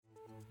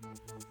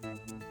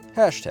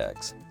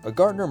Hashtags, a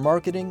Gartner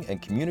marketing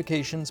and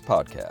communications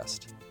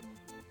podcast.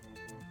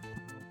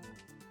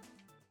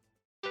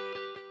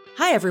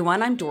 Hi,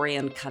 everyone. I'm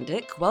Dorian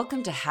Kundick.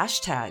 Welcome to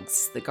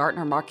Hashtags, the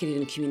Gartner Marketing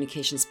and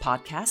Communications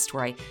podcast,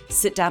 where I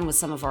sit down with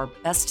some of our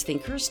best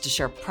thinkers to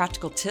share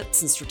practical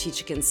tips and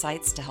strategic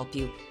insights to help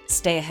you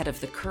stay ahead of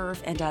the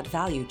curve and add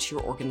value to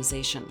your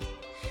organization.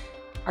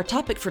 Our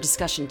topic for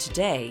discussion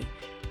today,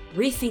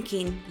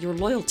 rethinking your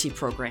loyalty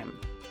program.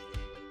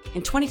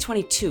 In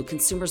 2022,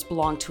 consumers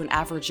belong to an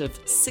average of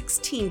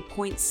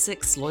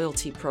 16.6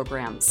 loyalty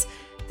programs.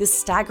 This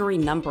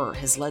staggering number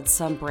has led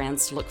some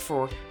brands to look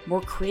for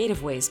more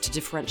creative ways to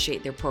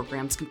differentiate their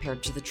programs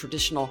compared to the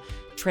traditional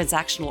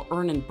transactional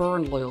earn and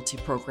burn loyalty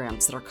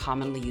programs that are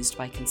commonly used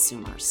by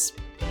consumers.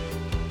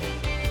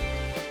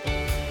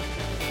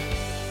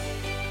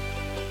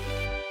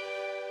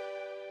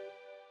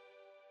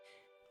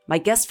 My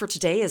guest for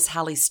today is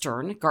Halle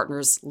Stern,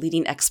 Gartner's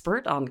leading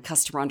expert on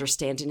customer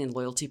understanding and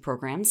loyalty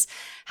programs.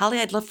 Halle,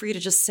 I'd love for you to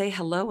just say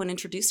hello and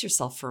introduce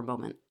yourself for a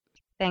moment.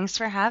 Thanks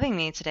for having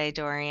me today,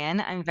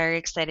 Dorian. I'm very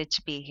excited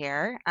to be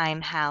here.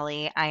 I'm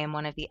Halle. I am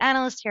one of the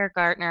analysts here at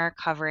Gartner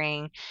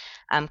covering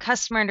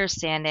customer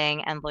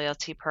understanding and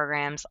loyalty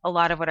programs. A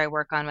lot of what I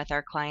work on with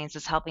our clients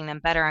is helping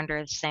them better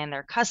understand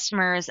their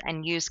customers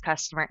and use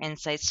customer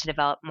insights to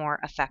develop more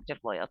effective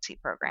loyalty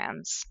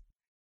programs.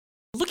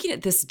 Looking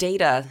at this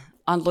data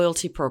on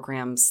loyalty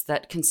programs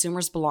that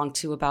consumers belong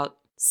to about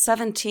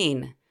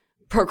 17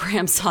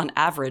 programs on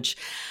average,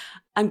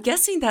 I'm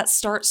guessing that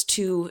starts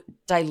to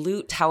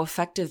dilute how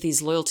effective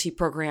these loyalty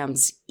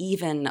programs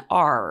even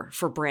are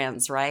for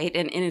brands, right?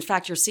 And in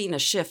fact, you're seeing a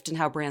shift in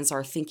how brands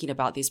are thinking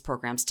about these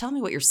programs. Tell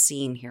me what you're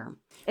seeing here.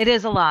 It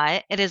is a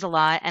lot. It is a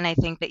lot. And I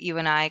think that you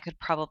and I could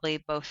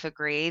probably both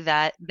agree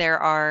that there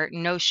are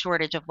no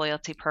shortage of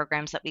loyalty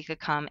programs that we could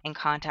come in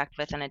contact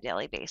with on a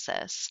daily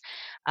basis.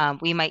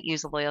 We might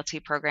use a loyalty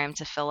program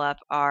to fill up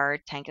our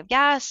tank of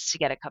gas, to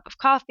get a cup of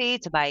coffee,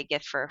 to buy a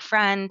gift for a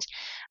friend.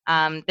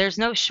 There's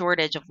no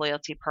shortage of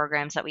loyalty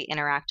programs that we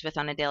interact with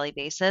on a daily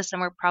basis.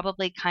 And we're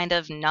probably kind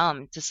of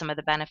numb to some of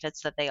the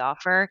benefits that they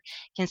offer,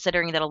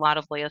 considering that a lot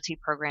of loyalty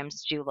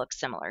programs do look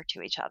similar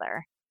to each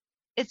other.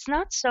 It's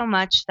not so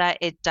much that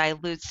it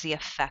dilutes the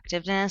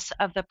effectiveness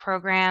of the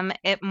program.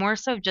 It more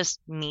so just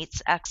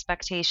meets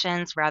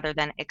expectations rather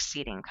than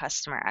exceeding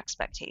customer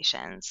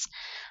expectations.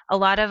 A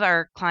lot of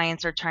our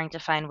clients are trying to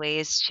find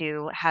ways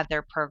to have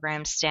their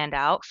programs stand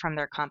out from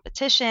their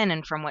competition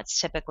and from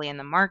what's typically in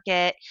the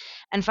market,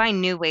 and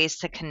find new ways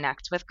to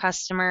connect with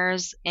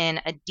customers in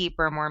a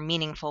deeper, more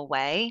meaningful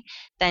way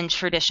than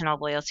traditional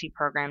loyalty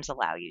programs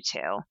allow you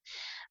to.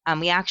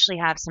 We actually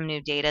have some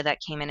new data that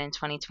came in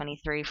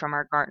 2023 from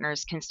our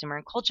Gartner's Consumer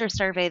and Culture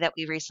Survey that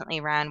we recently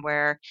ran,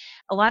 where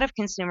a lot of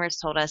consumers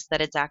told us that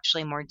it's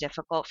actually more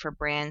difficult for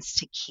brands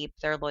to keep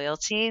their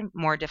loyalty,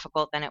 more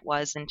difficult than it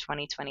was in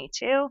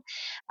 2022.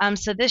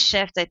 So this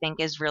shift, I think,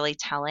 is really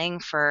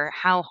telling for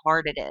how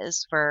hard it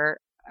is for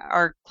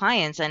our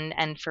clients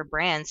and for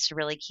brands to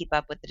really keep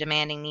up with the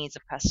demanding needs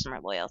of customer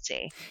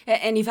loyalty.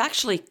 And you've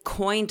actually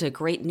coined a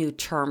great new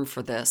term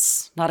for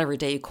this. Not every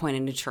day you coin a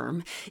new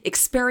term.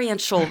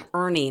 Experiential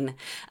earning.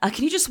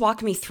 Can you just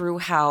walk me through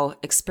how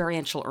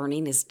experiential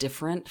earning is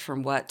different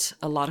from what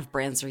a lot of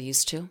brands are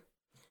used to?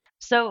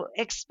 So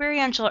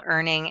experiential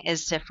earning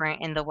is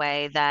different in the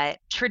way that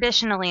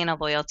traditionally in a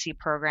loyalty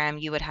program,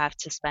 you would have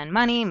to spend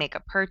money, make a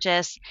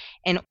purchase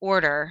in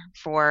order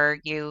for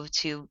you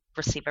to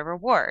receive a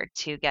reward,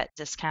 to get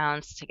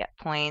discounts, to get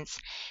points.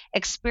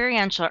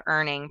 Experiential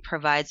earning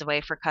provides a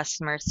way for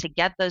customers to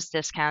get those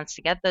discounts,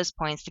 to get those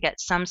points, to get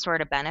some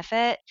sort of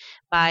benefit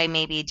by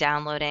maybe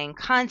downloading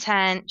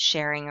content,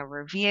 sharing a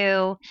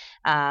review,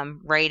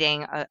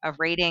 writing a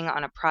rating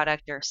on a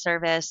product or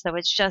service. So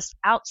it's just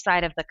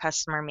outside of the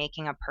customer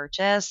making a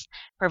purchase,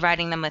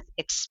 providing them with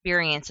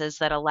experiences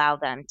that allow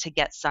them to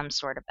get some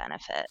sort of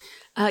benefit.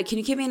 Can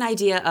you give me an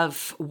idea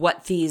of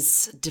what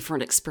these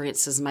different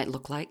experiences might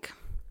look like?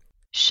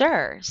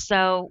 Sure.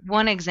 So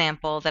one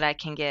example that I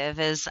can give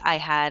is I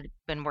had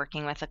been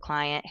working with a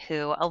client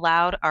who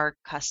allowed their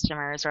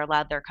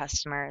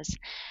customers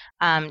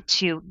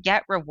to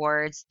get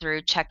rewards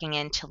through checking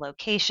into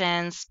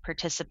locations,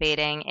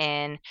 participating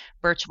in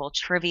virtual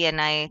trivia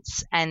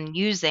nights, and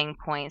using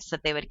points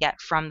that they would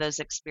get from those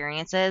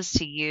experiences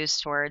to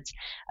use towards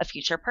a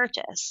future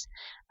purchase.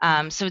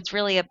 So it's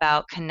really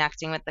about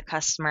connecting with the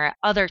customer at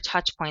other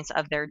touch points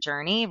of their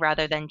journey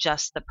rather than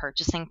just the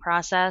purchasing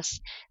process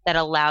that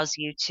allows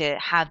you to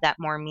have that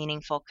more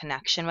meaningful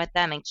connection with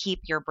them and keep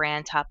your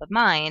brand top of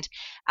mind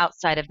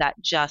outside of that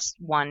just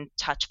one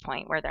touch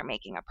point where they're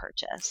making a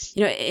purchase.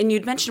 And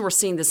you'd mentioned we're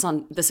seeing this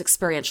on this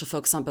experiential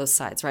focus on both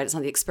sides, right? It's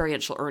on the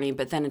experiential earning,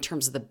 but then in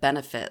terms of the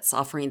benefits,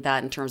 offering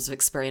that in terms of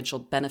experiential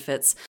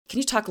benefits. Can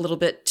you talk a little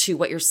bit to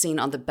what you're seeing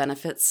on the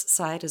benefits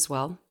side as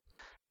well?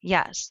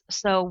 Yes.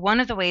 So, one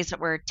of the ways that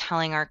we're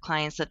telling our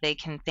clients that they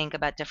can think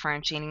about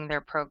differentiating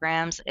their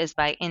programs is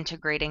by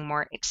integrating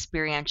more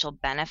experiential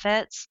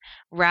benefits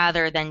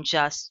rather than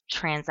just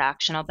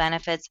transactional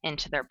benefits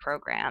into their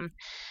program.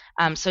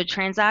 So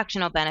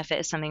transactional benefit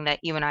is something that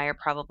you and I are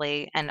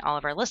probably, and all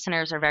of our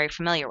listeners are very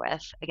familiar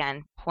with.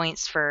 Again,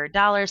 points for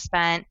dollars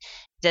spent,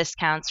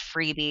 discounts,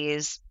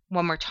 freebies.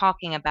 When we're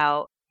talking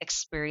about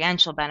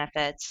experiential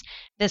benefits,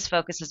 this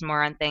focuses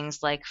more on things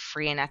like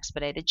free and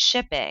expedited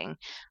shipping,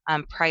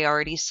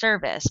 priority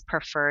service,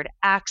 preferred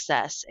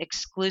access,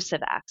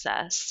 exclusive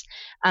access.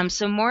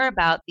 So more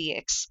about the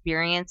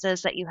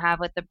experiences that you have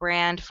with the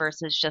brand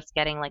versus just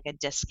getting like a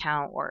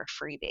discount or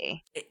a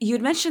freebie. You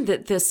had mentioned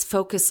that this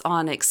focus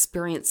on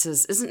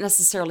experiences isn't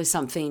necessarily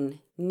something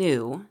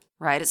new,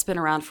 right? It's been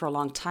around for a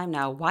long time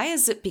now. Why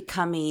is it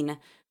becoming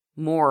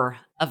more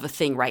of a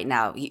thing right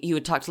now? You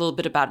had talked a little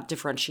bit about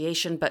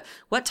differentiation, but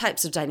what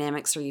types of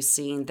dynamics are you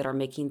seeing that are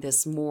making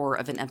this more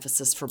of an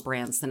emphasis for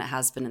brands than it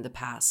has been in the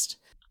past?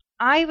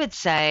 I would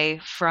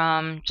say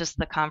from just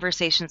the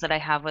conversations that I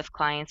have with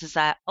clients is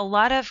that a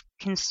lot of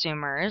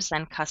consumers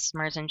and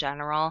customers in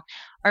general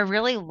are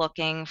really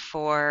looking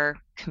for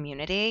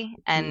community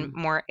and Mm.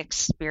 more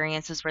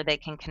experiences where they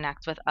can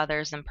connect with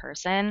others in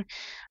person.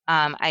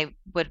 I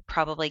would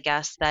probably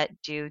guess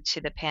that due to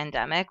the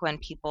pandemic, when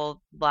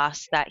people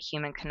lost that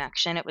human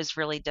connection, it was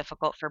really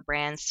difficult for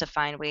brands to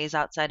find ways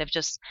outside of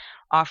just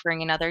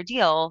offering another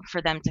deal for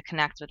them to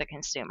connect with a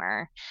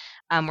consumer.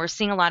 We're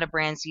seeing a lot of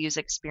brands use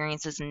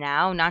experiences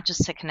now, not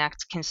just to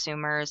connect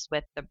consumers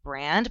with the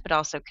brand, but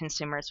also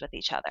consumers with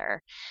each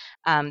other.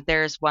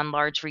 There's one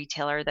large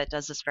retailer that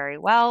does this very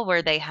well,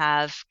 where they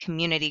have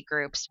community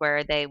groups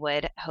where they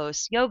would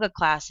host yoga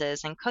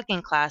classes and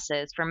cooking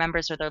classes for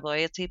members of their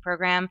loyalty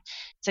program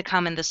to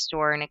come in the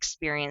store and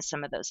experience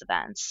some of those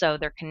events. So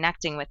they're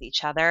connecting with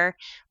each other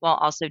while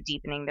also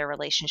deepening their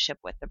relationship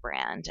with the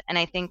brand. And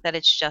I think that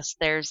it's just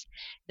there's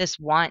this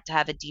want to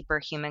have a deeper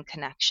human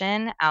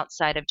connection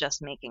outside of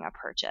just making a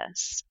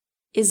purchase.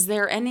 Is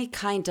there any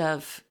kind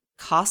of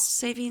cost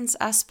savings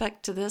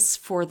aspect to this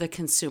for the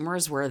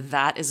consumers where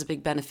that is a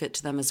big benefit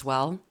to them as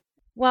well?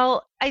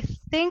 Well, I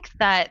think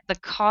that the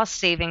cost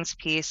savings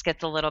piece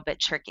gets a little bit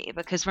tricky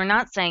because we're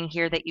not saying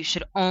here that you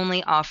should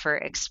only offer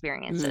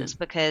experiences. Mm.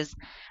 Because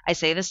I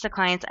say this to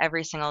clients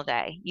every single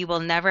day. You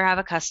will never have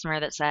a customer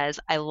that says,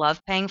 I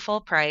love paying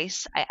full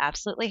price. I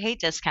absolutely hate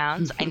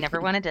discounts. I never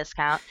want a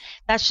discount.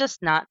 That's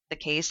just not the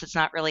case. It's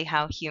not really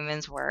how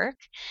humans work.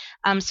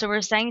 So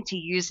we're saying to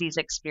use these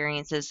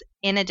experiences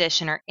in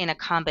addition or in a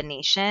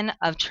combination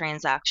of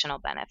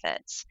transactional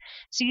benefits.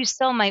 So you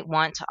still might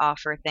want to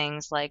offer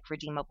things like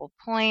redeemable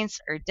points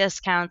or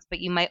discounts, but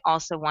you might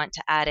also want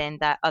to add in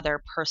that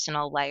other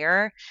personal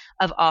layer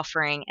of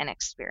offering an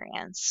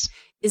experience.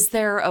 Is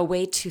there a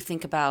way to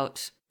think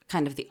about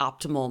kind of the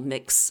optimal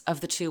mix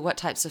of the two? What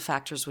types of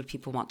factors would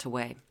people want to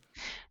weigh?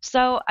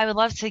 So I would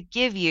love to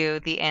give you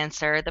the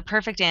answer, the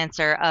perfect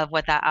answer of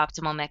what that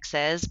optimal mix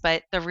is,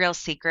 but the real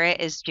secret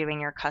is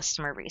doing your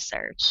customer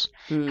research.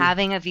 Mm.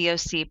 Having a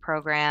VOC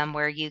program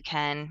where you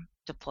can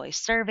deploy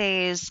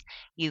surveys,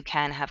 you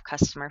can have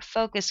customer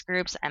focus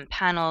groups and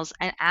panels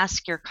and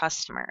ask your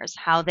customers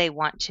how they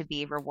want to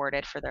be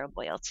rewarded for their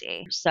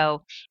loyalty.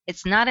 So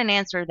it's not an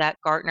answer that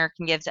Gartner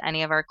can give to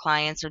any of our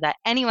clients or that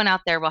anyone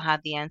out there will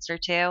have the answer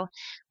to.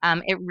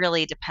 It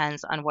really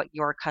depends on what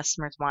your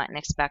customers want and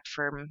expect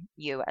from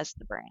you as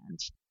the brand.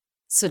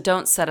 So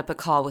don't set up a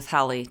call with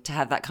Halle to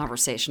have that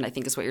conversation, I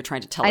think is what you're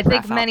trying to I think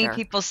telegraph out many there.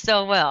 people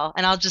still will,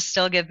 and I'll just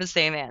still give the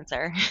same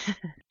answer.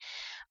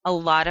 A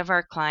lot of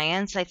our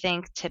clients, I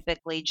think,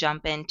 typically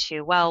jump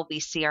into, well, we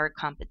see our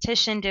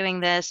competition doing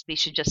this. We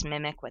should just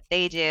mimic what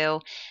they do.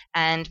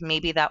 And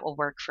maybe that will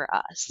work for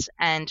us.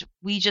 And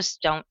we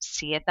just don't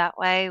see it that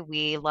way.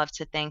 We love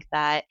to think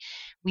that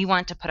we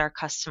want to put our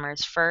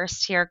customers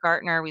first here at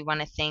Gartner. We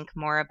want to think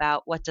more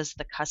about what does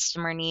the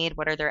customer need?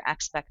 What are their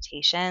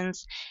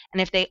expectations?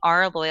 And if they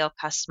are a loyal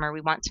customer,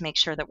 we want to make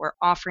sure that we're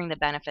offering the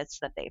benefits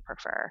that they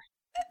prefer.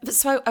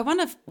 So I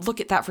want to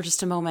look at that for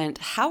just a moment.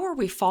 How are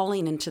we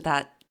falling into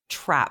that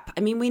trap?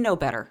 I mean, we know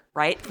better,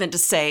 right? Than to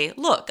say,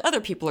 look,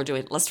 other people are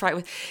doing it. Let's try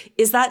it.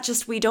 Is that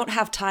just we don't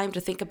have time to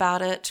think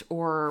about it,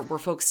 or we're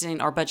focusing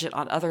our budget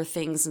on other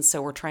things, and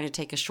so we're trying to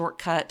take a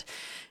shortcut?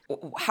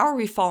 How are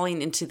we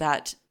falling into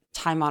that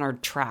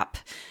time-honored trap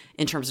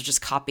in terms of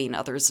just copying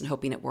others and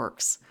hoping it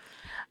works?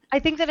 I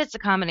think that it's a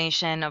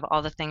combination of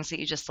all the things that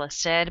you just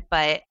listed,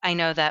 but I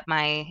know that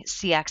my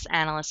CX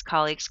analyst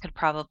colleagues could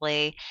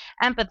probably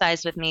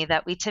empathize with me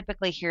that we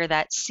typically hear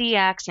that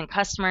CX and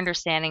customer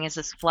understanding is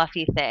this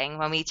fluffy thing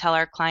when we tell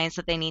our clients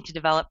that they need to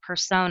develop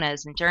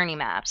personas and journey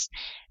maps.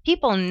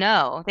 People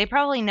know, they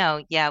probably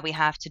know, yeah, we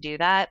have to do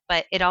that,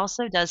 but it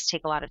also does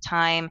take a lot of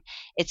time.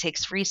 It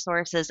takes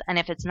resources, and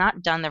if it's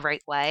not done the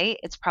right way,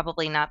 it's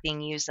probably not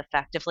being used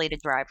effectively to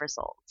drive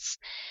results.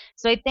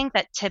 So I think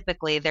that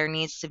typically there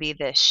needs to be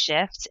this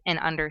shift in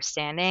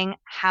understanding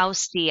how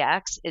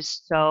CX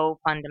is so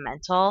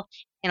fundamental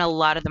in a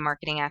lot of the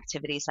marketing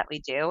activities that we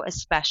do,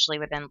 especially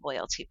within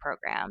loyalty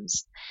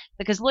programs.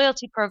 Because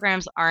loyalty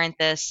programs aren't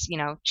this,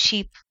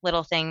 cheap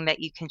little thing that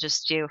you can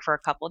just do for a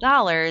couple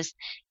dollars.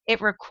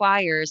 It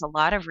requires a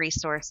lot of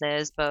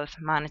resources, both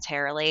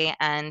monetarily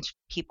and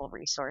people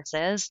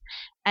resources.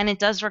 And it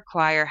does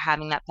require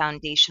having that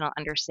foundational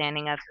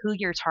understanding of who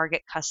your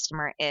target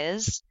customer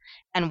is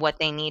and what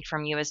they need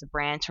from you as a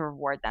brand to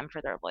reward them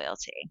for their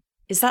loyalty.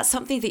 Is that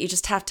something that you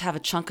just have to have a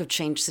chunk of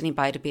change sitting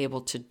by to be able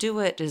to do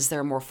it? Is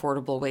there a more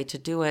affordable way to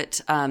do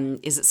it?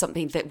 Is it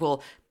something that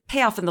will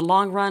pay off in the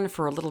long run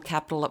for a little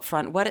capital up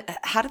front?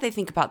 How do they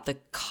think about the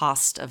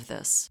cost of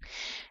this?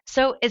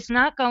 So it's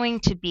not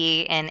going to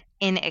be an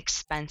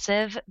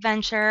inexpensive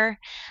venture,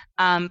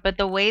 but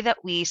the way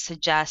that we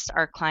suggest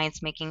our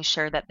clients making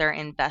sure that their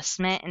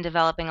investment in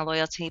developing a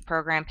loyalty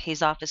program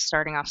pays off is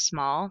starting off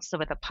small. So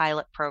with a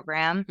pilot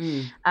program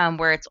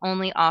where it's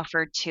only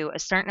offered to a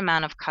certain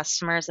amount of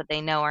customers that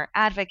they know are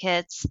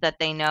advocates, that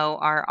they know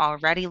are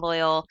already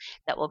loyal,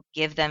 that will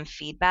give them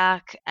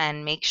feedback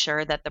and make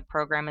sure that the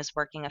program is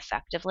working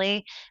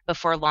effectively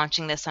before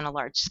launching this on a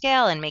large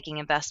scale and making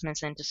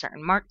investments into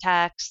certain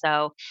MarTech.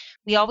 So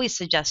we always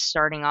suggest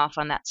starting off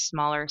on that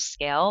smaller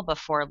scale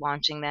before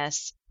launching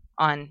this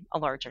on a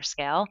larger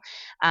scale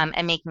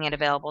and making it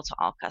available to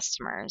all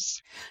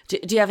customers. Do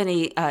you have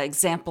any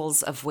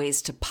examples of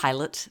ways to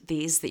pilot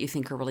these that you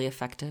think are really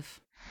effective?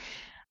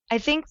 I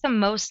think the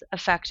most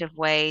effective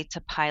way to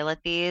pilot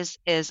these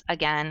is,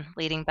 again,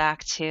 leading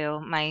back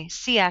to my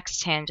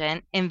CX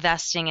tangent,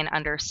 investing in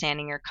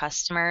understanding your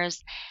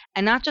customers,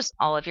 and not just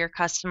all of your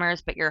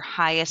customers, but your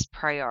highest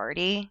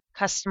priority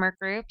customer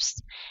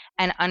groups,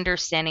 and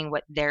understanding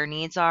what their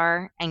needs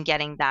are and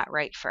getting that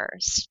right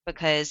first.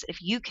 Because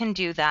if you can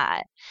do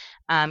that,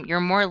 you're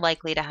more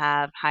likely to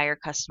have higher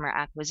customer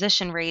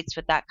acquisition rates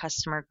with that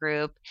customer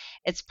group.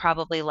 It's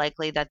probably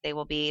likely that they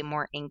will be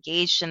more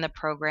engaged in the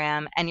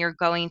program, and you're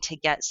going to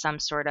get some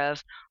sort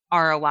of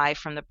ROI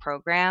from the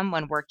program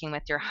when working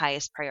with your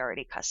highest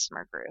priority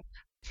customer group.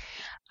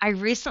 I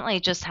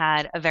recently just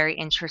had a very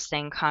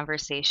interesting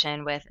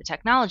conversation with a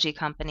technology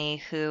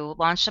company who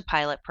launched a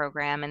pilot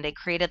program, and they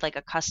created like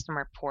a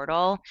customer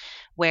portal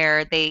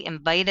where they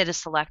invited a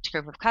select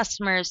group of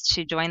customers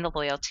to join the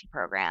loyalty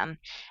program.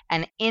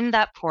 And in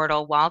that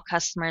portal, while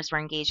customers were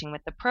engaging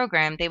with the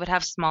program, they would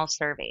have small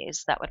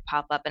surveys that would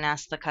pop up and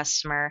ask the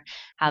customer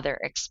how their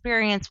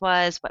experience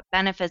was, what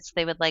benefits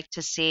they would like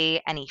to see,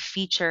 any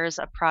features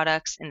of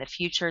products in the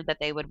future that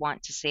they would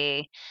want to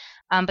see.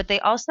 But they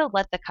also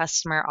let the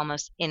customer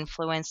almost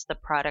influence the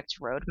product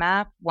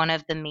roadmap. One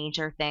of the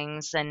major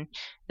things and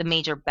the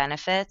major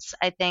benefits,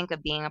 I think,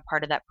 of being a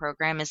part of that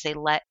program is they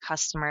let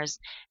customers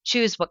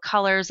choose what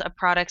colors of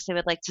products they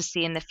would like to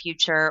see in the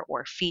future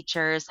or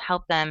features,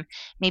 help them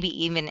maybe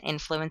even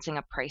influencing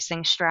a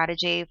pricing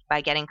strategy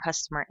by getting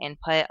customer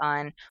input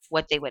on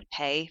what they would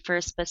pay for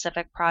a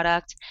specific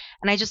product.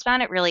 And I just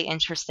found it really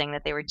interesting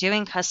that they were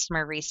doing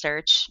customer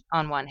research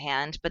on one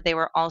hand, but they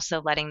were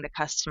also letting the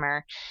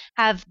customer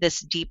have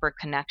this deeper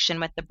connection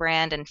with the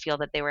brand and feel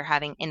that they were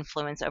having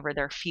influence over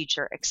their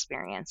future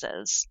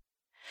experiences.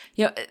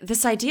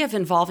 This idea of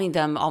involving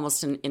them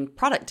almost in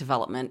product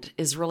development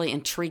is really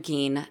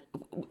intriguing.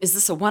 Is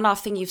this a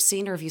one-off thing you've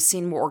seen, or have you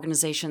seen more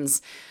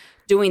organizations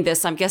doing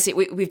this? I'm guessing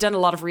we've done a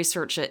lot of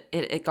research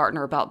at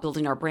Gartner about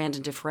building our brand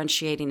and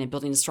differentiating and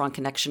building a strong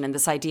connection. And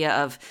this idea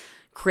of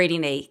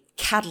creating a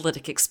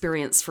catalytic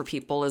experience for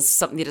people is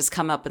something that has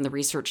come up in the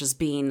research as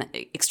being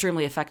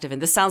extremely effective.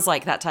 And this sounds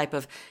like that type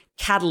of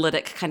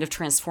catalytic kind of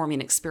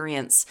transforming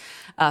experience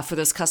for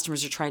those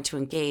customers you're trying to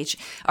engage.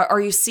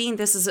 Are you seeing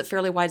this? Is it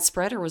fairly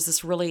widespread, or was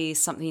this really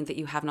something that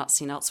you have not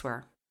seen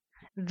elsewhere?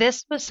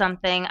 This was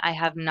something I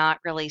have not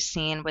really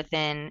seen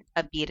within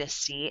a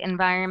B2C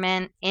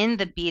environment. In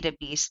the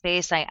B2B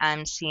space, I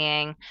am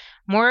seeing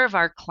more of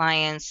our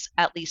clients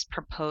at least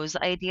propose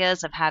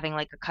ideas of having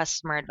like a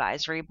customer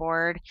advisory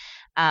board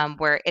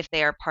where if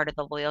they are part of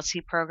the loyalty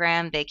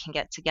program, they can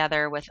get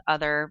together with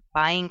other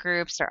buying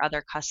groups or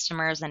other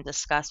customers and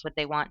discuss what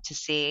they want to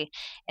see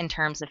in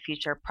terms of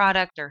future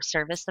product or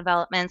service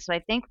development. So I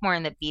think more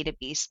in the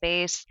B2B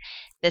space,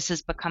 this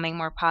is becoming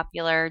more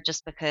popular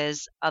just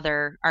because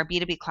our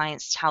B2B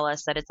clients tell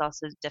us that it's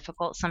also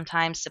difficult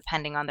sometimes,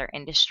 depending on their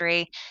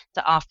industry,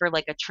 to offer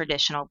like a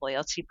traditional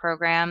loyalty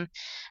program.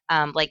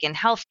 Like in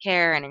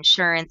healthcare and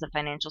insurance and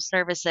financial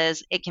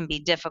services, it can be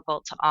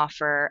difficult to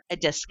offer a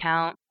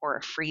discount or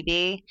a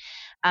freebie.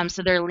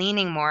 So they're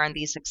leaning more on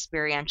these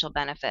experiential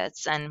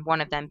benefits. And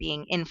one of them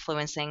being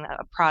influencing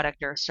a product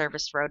or a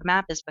service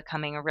roadmap is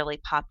becoming a really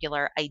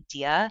popular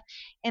idea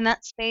in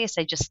that space.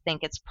 I just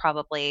think it's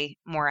probably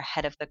more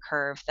ahead of the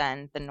curve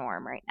than the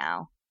norm right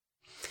now.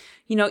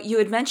 You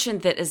had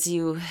mentioned that as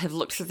you have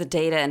looked through the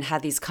data and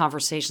had these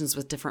conversations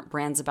with different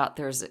brands about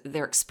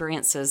their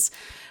experiences,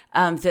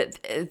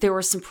 that there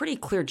were some pretty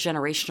clear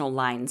generational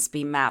lines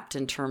being mapped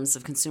in terms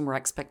of consumer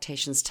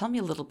expectations. Tell me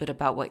a little bit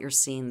about what you're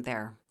seeing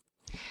there.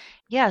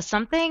 Yeah,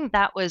 something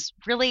that was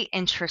really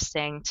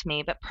interesting to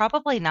me, but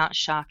probably not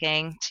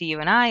shocking to you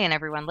and I and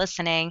everyone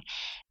listening,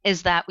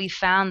 is that we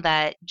found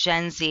that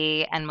Gen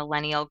Z and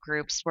millennial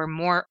groups were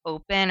more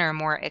open or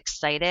more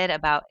excited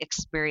about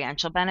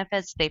experiential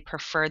benefits. They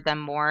preferred them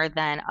more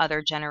than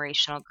other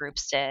generational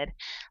groups did,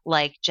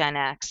 like Gen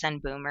X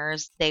and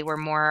boomers. They were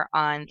more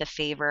on the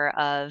favor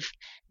of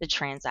the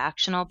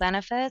transactional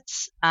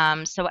benefits.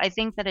 So I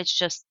think that it's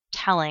just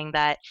telling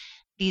that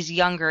these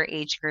younger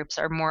age groups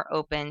are more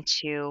open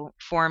to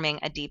forming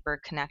a deeper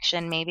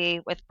connection,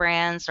 maybe with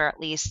brands, or at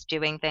least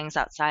doing things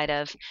outside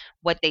of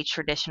what they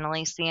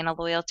traditionally see in a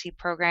loyalty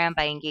program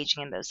by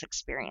engaging in those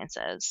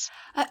experiences.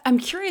 I'm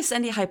curious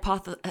any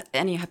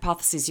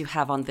hypotheses you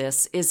have on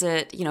this. Is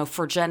it,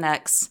 for Gen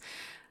X,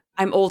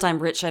 I'm old, I'm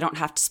rich, I don't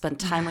have to spend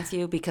time with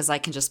you because I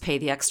can just pay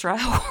the extra.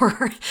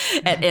 Or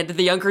and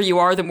the younger you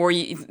are, the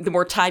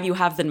more time you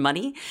have than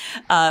money.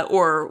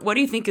 Or what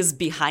do you think is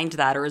behind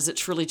that? Or is it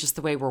truly just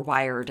the way we're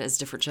wired as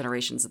different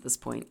generations at this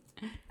point?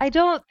 I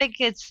don't think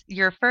it's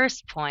your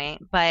first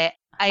point, but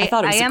I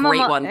thought it I was a am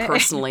great one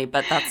personally,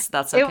 but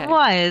that's it okay.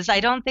 was. I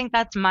don't think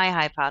that's my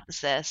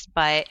hypothesis,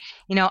 but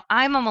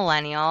I'm a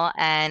millennial,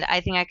 and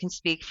I think I can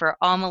speak for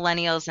all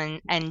millennials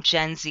and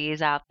Gen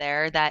Zs out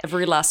there that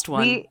Every last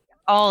one. we,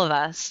 all of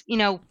us,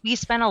 we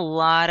spend a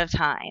lot of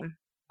time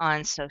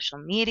on social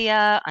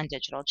media, on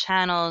digital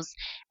channels,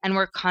 and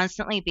we're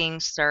constantly being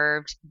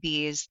served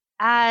these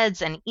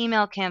ads and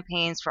email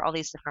campaigns for all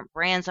these different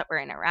brands that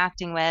we're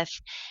interacting with.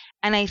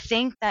 And I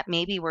think that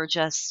maybe we're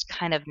just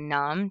kind of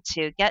numb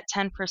to get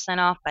 10%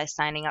 off by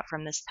signing up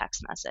from this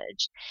text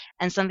message.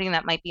 And something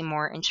that might be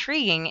more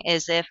intriguing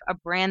is if a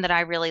brand that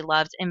I really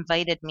loved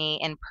invited me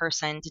in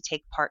person to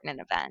take part in an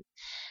event.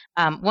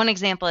 One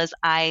example is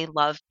I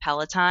love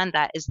Peloton.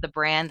 That is the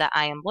brand that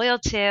I am loyal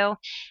to.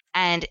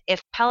 And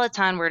if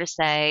Peloton were to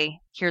say,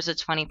 here's a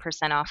 20%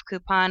 off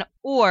coupon,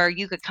 or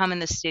you could come in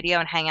the studio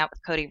and hang out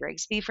with Cody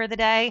Rigsby for the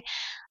day,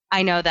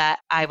 I know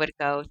that I would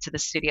go to the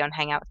studio and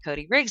hang out with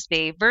Cody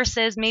Rigsby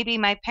versus maybe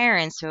my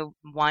parents who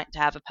want to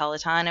have a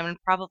Peloton and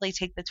would probably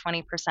take the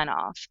 20%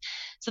 off.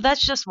 So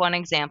that's just one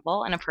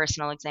example and a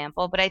personal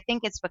example, but I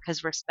think it's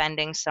because we're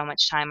spending so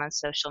much time on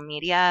social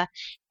media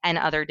and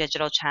other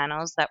digital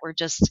channels that we're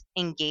just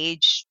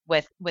engaged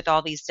with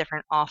all these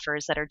different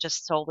offers that are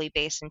just solely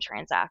based in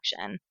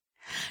transaction.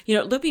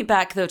 Looping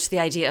back though to the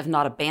idea of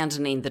not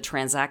abandoning the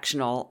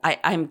transactional,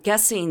 I'm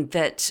guessing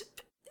that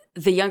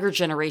the younger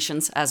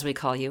generations, as we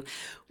call you,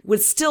 would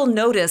still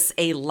notice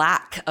a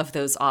lack of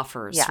those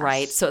offers, Yes.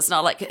 right? So it's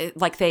not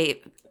like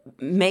they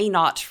may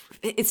not.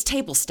 It's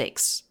table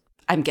stakes,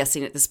 I'm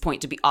guessing, at this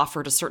point to be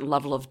offered a certain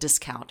level of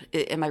discount.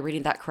 Am I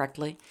reading that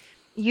correctly?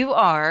 You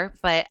are,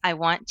 but I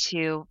want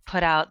to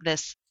put out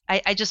this.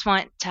 I just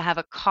want to have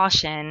a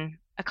caution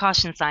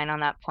sign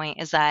on that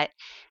point is that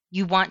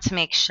you want to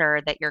make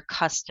sure that your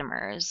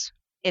customers,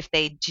 if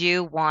they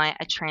do want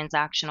a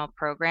transactional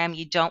program,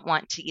 you don't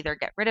want to either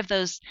get rid of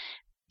those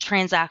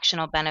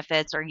transactional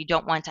benefits or you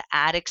don't want to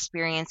add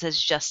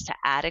experiences just to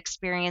add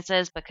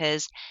experiences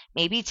because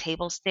maybe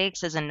table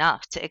stakes is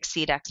enough to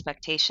exceed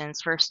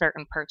expectations for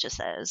certain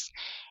purchases.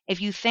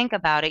 If you think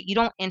about it, you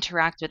don't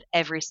interact with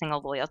every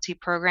single loyalty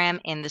program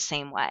in the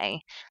same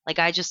way. Like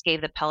I just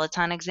gave the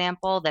Peloton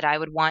example that I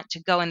would want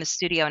to go in the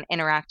studio and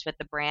interact with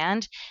the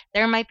brand.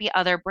 There might be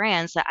other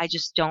brands that I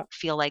just don't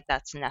feel like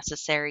that's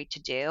necessary to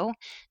do.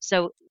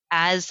 So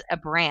as a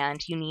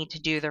brand, you need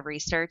to do the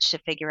research to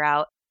figure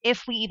out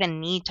if we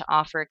even need to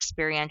offer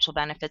experiential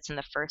benefits in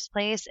the first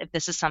place, if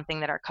this is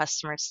something that our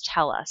customers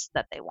tell us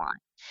that they want.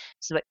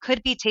 So it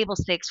could be table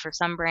stakes for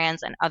some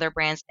brands, and other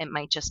brands, it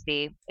might just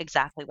be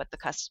exactly what the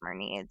customer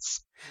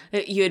needs.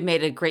 You had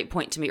made a great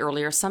point to me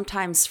earlier.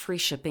 Sometimes free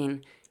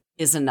shipping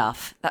is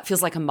enough. That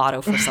feels like a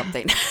motto for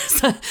something.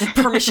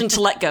 Permission to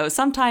let go.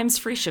 Sometimes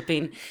free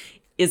shipping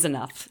is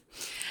enough.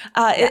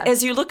 Yes.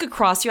 As you look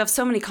across, you have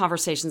so many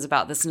conversations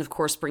about this and, of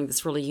course, bring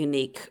this really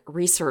unique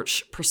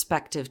research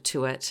perspective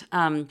to it.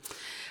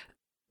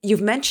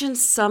 You've mentioned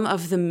some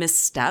of the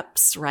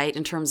missteps, right,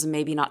 in terms of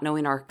maybe not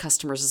knowing our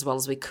customers as well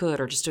as we could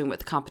or just doing what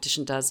the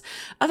competition does.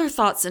 Other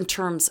thoughts in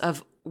terms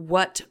of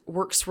what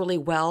works really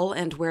well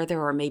and where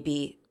there are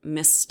maybe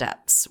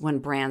missteps when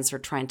brands are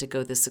trying to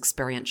go this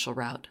experiential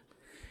route?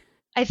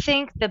 I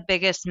think the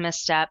biggest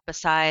misstep,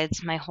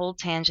 besides my whole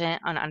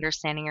tangent on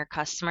understanding your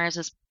customers,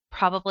 is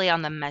probably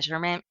on the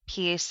measurement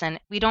piece. And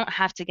we don't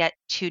have to get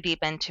too deep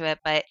into it,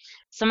 but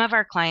some of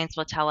our clients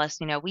will tell us,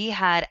 we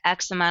had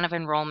X amount of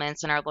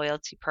enrollments in our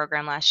loyalty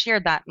program last year.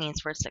 That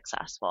means we're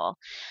successful.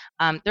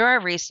 Through our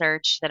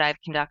research that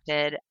I've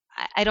conducted,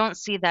 I don't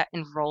see that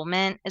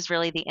enrollment is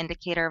really the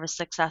indicator of a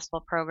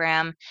successful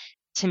program.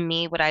 To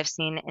me, what I've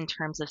seen in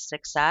terms of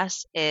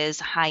success is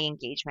high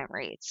engagement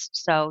rates.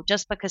 So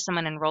just because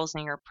someone enrolls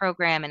in your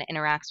program and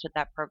interacts with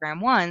that program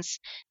once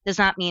does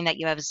not mean that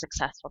you have a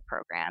successful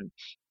program.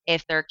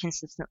 If they're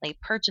consistently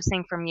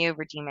purchasing from you,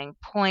 redeeming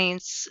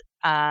points,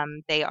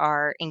 they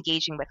are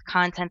engaging with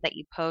content that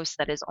you post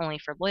that is only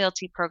for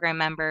loyalty program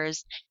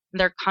members,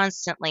 they're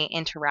constantly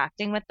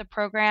interacting with the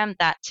program,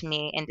 that to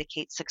me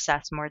indicates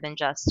success more than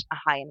just a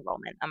high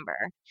enrollment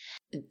number.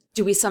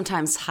 Do we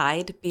sometimes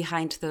hide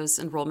behind those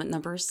enrollment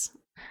numbers?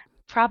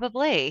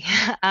 Probably.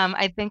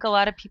 I think a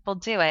lot of people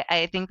do.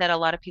 I think that a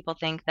lot of people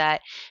think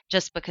that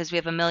just because we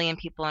have a million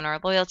people in our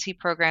loyalty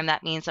program,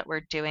 that means that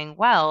we're doing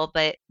well.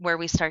 But where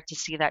we start to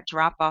see that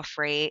drop off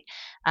rate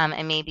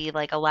and maybe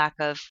like a lack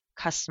of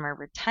customer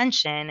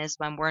retention is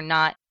when we're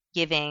not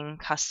giving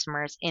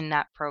customers in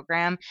that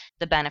program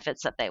the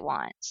benefits that they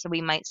want. So we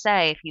might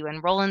say if you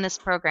enroll in this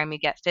program, you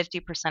get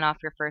 50%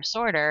 off your first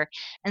order.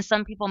 And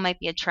some people might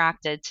be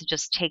attracted to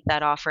just take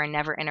that offer and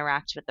never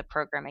interact with the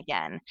program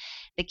again.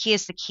 The key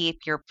is to keep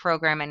your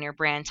program and your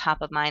brand top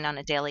of mind on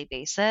a daily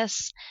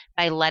basis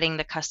by letting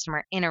the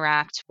customer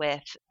interact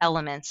with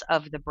elements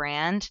of the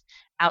brand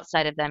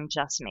outside of them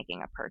just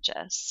making a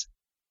purchase.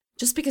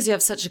 Just because you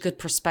have such a good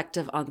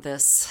perspective on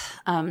this,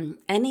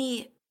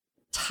 any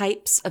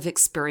types of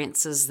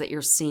experiences that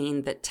you're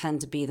seeing that tend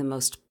to be the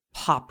most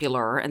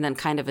popular, and then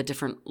kind of a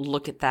different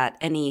look at that,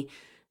 any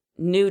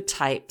new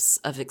types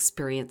of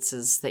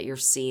experiences that you're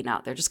seeing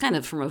out there, just kind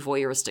of from a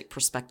voyeuristic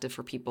perspective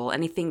for people,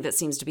 anything that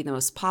seems to be the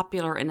most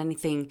popular and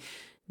anything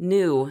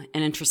new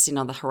and interesting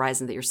on the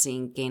horizon that you're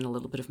seeing gain a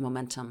little bit of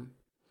momentum?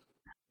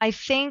 I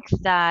think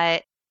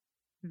that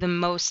the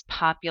most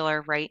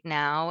popular right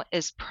now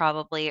is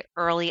probably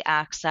early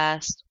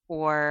access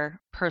or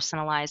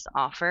personalized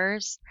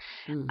offers.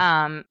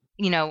 Mm.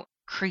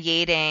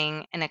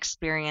 Creating an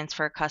experience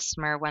for a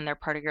customer when they're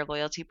part of your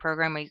loyalty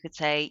program where you could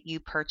say, you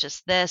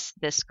purchase this,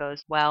 this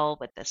goes well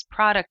with this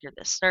product or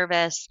this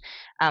service.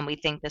 We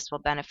think this will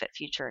benefit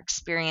future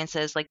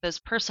experiences. Like those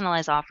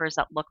personalized offers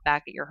that look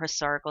back at your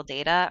historical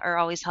data are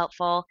always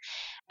helpful.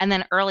 And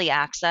then early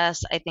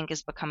access, I think,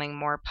 is becoming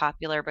more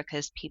popular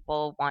because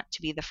people want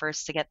to be the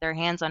first to get their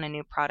hands on a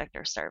new product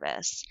or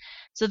service.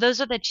 So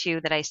those are the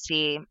two that I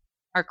see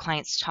our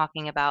clients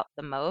talking about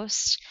the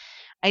most.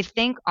 I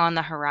think on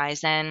the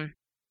horizon,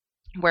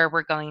 where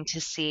we're going to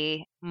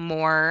see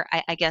more,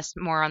 I guess,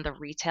 more on the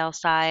retail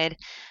side,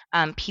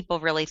 people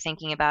really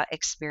thinking about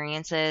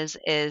experiences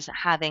is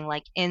having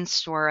like in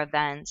store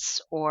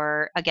events,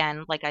 or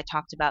again, like I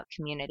talked about,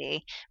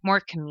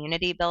 more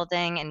community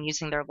building and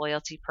using their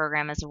loyalty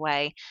program as a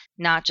way,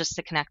 not just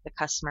to connect the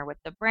customer with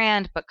the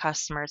brand, but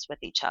customers with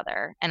each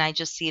other. And I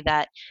just see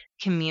that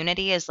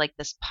community is like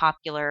this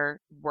popular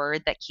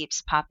word that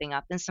keeps popping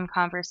up in some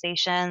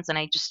conversations. And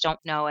I just don't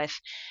know if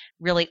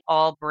really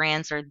all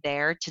brands are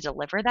there to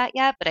deliver that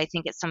yet, but I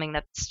think it's something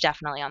that's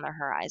definitely on the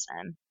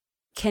horizon.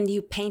 Can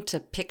you paint a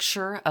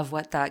picture of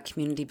what that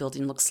community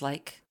building looks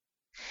like?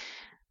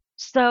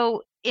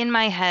 So in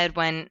my head,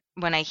 when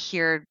I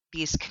hear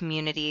these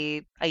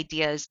community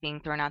ideas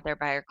being thrown out there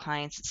by our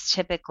clients, it's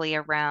typically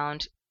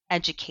around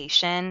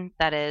education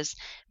that is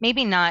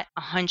maybe not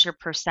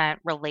 100%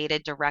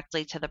 related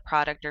directly to the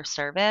product or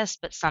service,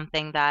 but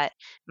something that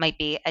might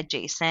be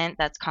adjacent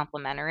that's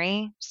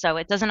complementary. So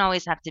it doesn't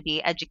always have to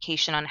be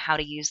education on how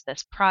to use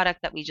this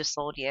product that we just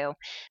sold you,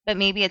 but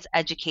maybe it's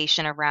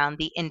education around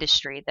the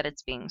industry that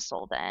it's being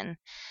sold in.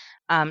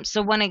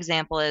 So one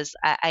example is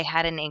I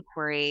had an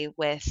inquiry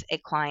with a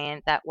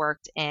client that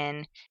worked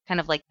in kind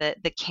of like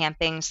the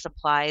camping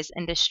supplies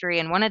industry.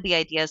 And one of the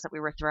ideas that we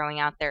were throwing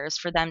out there is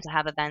for them to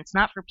have events,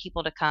 not for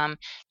people to come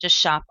just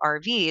shop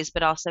RVs,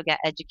 but also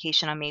get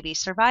education on maybe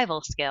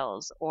survival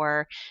skills,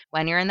 or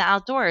when you're in the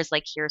outdoors,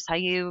 like here's how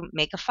you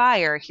make a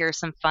fire, here's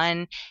some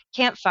fun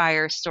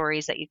campfire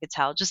stories that you could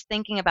tell. Just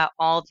thinking about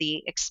all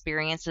the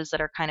experiences that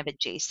are kind of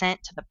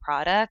adjacent to the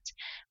product,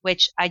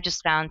 which I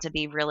just found to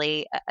be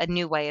really a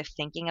new way of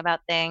thinking about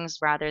things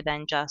rather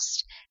than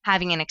just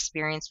having an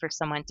experience for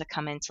someone to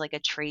come into like a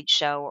trade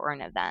show or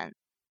an event.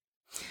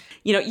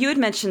 You know, you had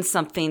mentioned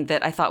something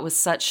that I thought was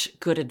such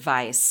good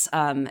advice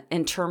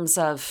in terms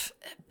of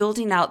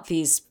building out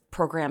these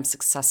programs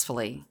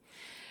successfully.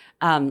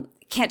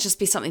 Can't just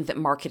be something that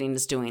marketing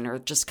is doing or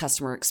just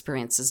customer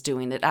experience is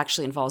doing. It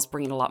actually involves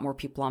bringing a lot more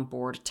people on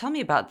board. Tell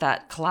me about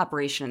that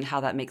collaboration and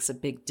how that makes a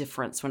big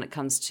difference when it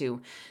comes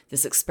to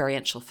this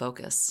experiential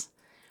focus.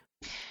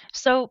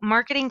 So,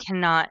 marketing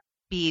cannot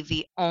be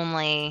the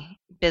only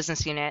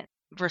business unit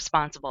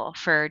responsible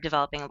for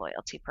developing a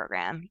loyalty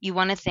program. You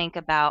want to think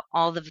about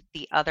all of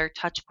the other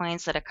touch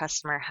points that a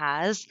customer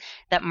has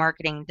that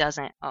marketing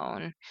doesn't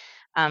own.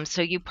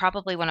 So you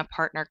probably want to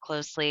partner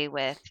closely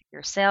with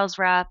your sales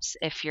reps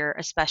if you're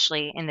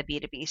especially in the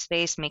B2B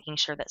space, making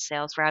sure that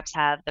sales reps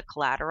have the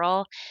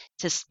collateral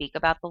to speak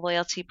about the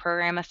loyalty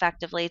program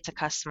effectively to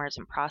customers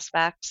and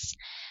prospects.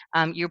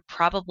 You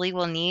probably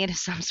will need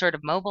some sort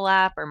of mobile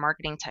app or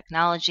marketing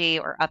technology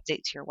or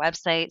update to your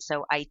website.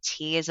 So IT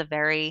is a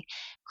very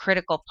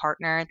critical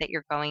partner that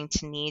you're going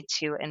to need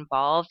to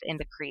involve in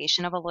the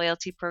creation of a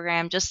loyalty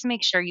program, just to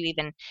make sure you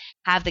even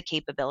have the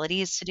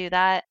capabilities to do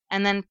that.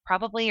 And then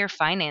probably your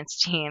finance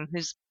team,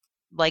 who's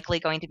likely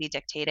going to be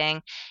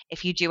dictating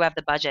if you do have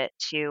the budget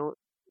to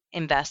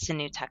invest in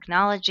new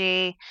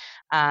technology,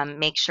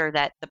 make sure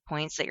that the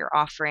points that you're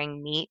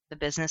offering meet the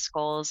business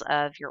goals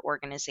of your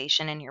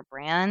organization and your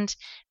brand,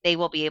 they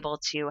will be able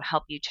to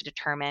help you to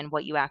determine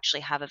what you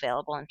actually have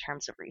available in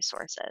terms of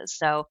resources.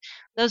 So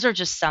those are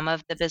just some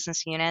of the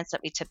business units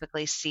that we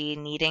typically see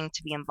needing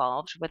to be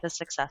involved with a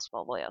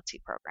successful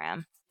loyalty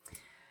program.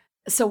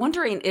 So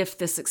wondering if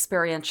this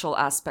experiential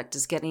aspect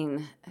is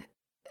getting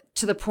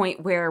to the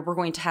point where we're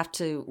going to have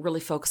to really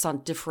focus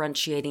on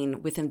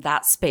differentiating within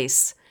that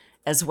space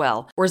as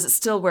well? Or is it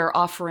still where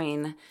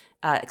offering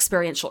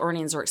experiential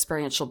earnings or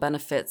experiential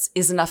benefits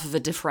is enough of a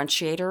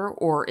differentiator,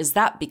 or is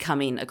that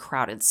becoming a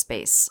crowded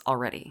space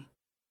already?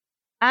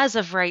 As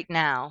of right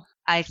now,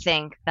 I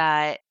think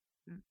that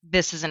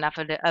this is enough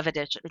of a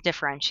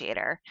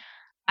differentiator.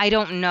 I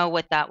don't know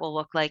what that will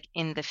look like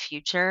in the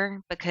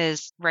future,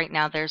 because right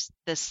now there's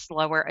this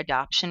slower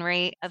adoption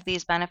rate of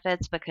these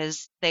benefits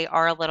because they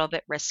are a little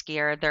bit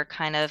riskier. They're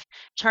kind of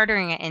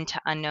chartering it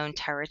into unknown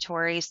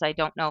territory. So I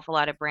don't know if a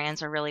lot of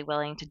brands are really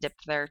willing to dip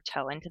their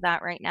toe into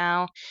that right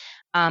now.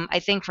 I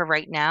think for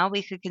right now,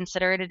 we could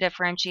consider it a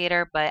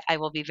differentiator, but I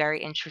will be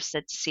very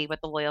interested to see what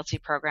the loyalty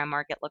program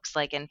market looks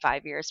like in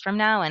 5 years from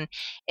now. And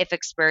if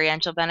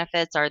experiential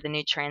benefits are the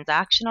new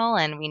transactional,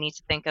 and we need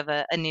to think of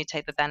a new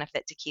type of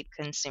benefit to keep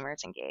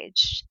consumers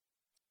engaged.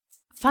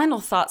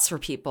 Final thoughts for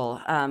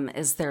people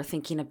as they're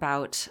thinking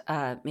about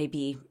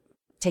maybe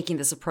taking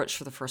this approach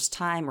for the first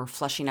time or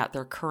fleshing out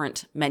their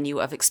current menu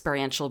of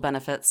experiential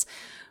benefits.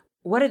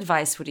 What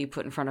advice would you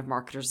put in front of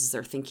marketers as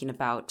they're thinking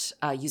about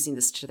using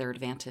this to their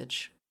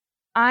advantage?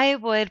 I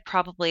would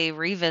probably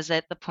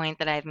revisit the point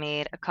that I've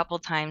made a couple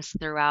times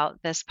throughout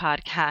this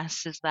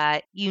podcast, is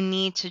that you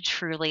need to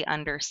truly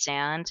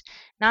understand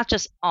not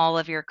just all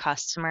of your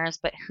customers,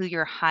 but who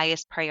your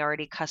highest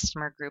priority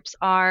customer groups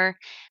are,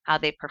 how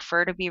they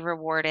prefer to be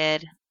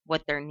rewarded,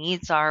 what their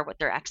needs are, what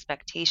their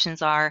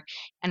expectations are,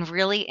 and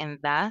really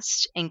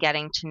invest in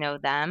getting to know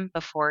them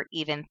before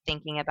even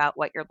thinking about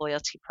what your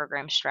loyalty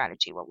program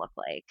strategy will look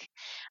like.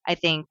 I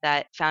think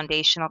that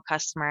foundational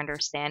customer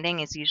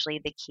understanding is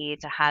usually the key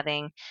to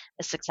having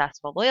a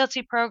successful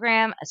loyalty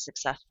program, a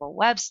successful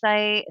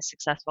website, a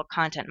successful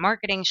content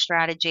marketing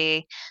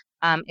strategy.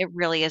 It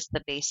really is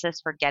the basis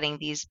for getting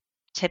these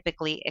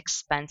typically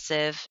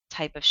expensive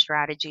type of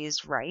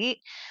strategies right.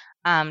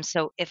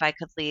 So if I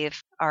could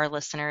leave our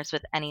listeners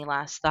with any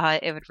last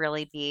thought, it would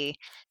really be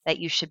that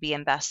you should be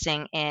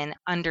investing in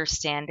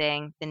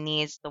understanding the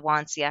needs, the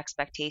wants, the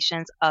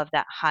expectations of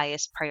that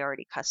highest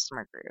priority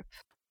customer group.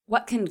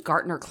 What can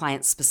Gartner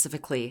clients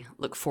specifically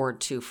look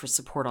forward to for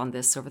support on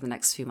this over the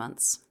next few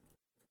months?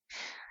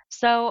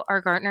 So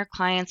our Gartner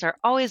clients are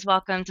always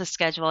welcome to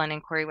schedule an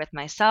inquiry with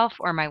myself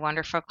or my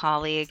wonderful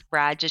colleague,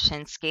 Brad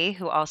Jashinsky,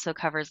 who also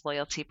covers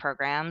loyalty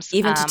programs.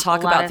 Even to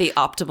talk about the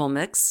optimal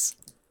mix?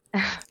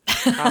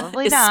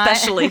 Probably not.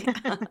 Especially.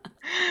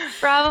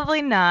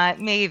 Probably not,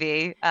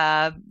 maybe.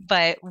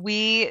 But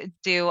we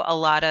do a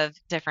lot of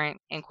different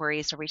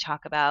inquiries where we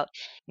talk about,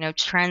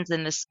 trends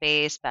in the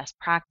space, best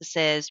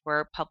practices.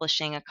 We're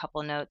publishing a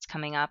couple notes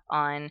coming up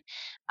on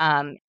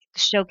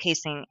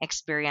showcasing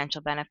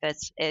experiential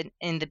benefits in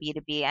the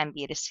B2B and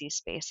B2C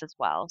space as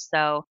well.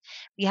 So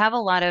we have a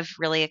lot of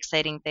really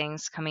exciting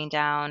things coming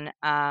down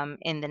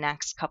in the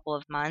next couple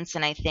of months.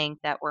 And I think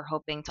that we're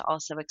hoping to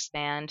also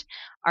expand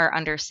our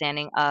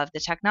understanding of the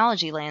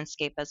technology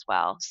landscape as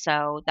well.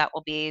 So that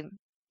will be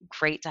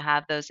great to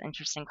have those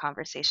interesting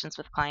conversations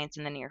with clients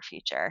in the near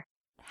future.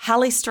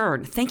 Halle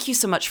Stern, thank you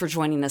so much for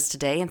joining us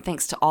today, and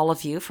thanks to all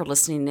of you for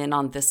listening in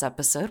on this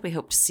episode. We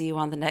hope to see you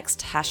on the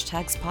next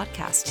Hashtags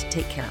podcast.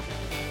 Take care.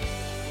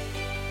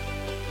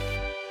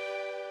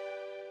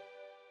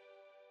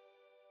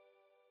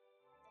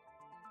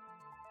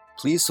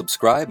 Please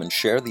subscribe and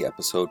share the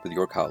episode with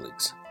your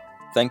colleagues.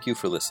 Thank you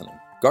for listening.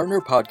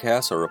 Gartner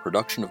podcasts are a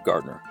production of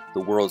Gartner, the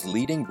world's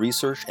leading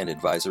research and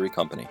advisory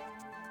company,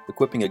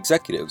 equipping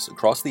executives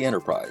across the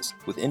enterprise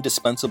with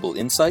indispensable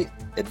insight,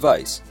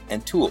 advice,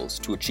 and tools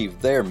to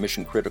achieve their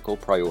mission-critical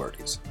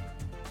priorities.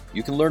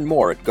 You can learn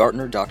more at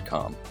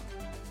Gartner.com.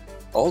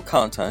 All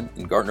content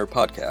in Gartner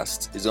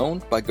podcasts is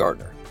owned by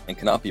Gartner and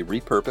cannot be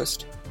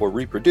repurposed or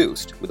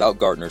reproduced without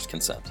Gartner's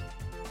consent.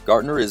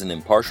 Gartner is an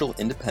impartial,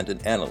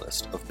 independent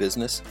analyst of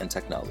business and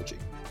technology.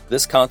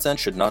 This content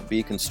should not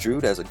be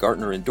construed as a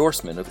Gartner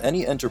endorsement of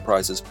any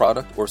enterprise's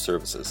product or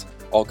services.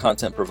 All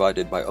content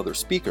provided by other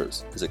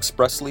speakers is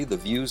expressly the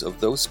views of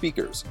those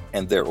speakers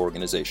and their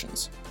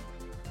organizations.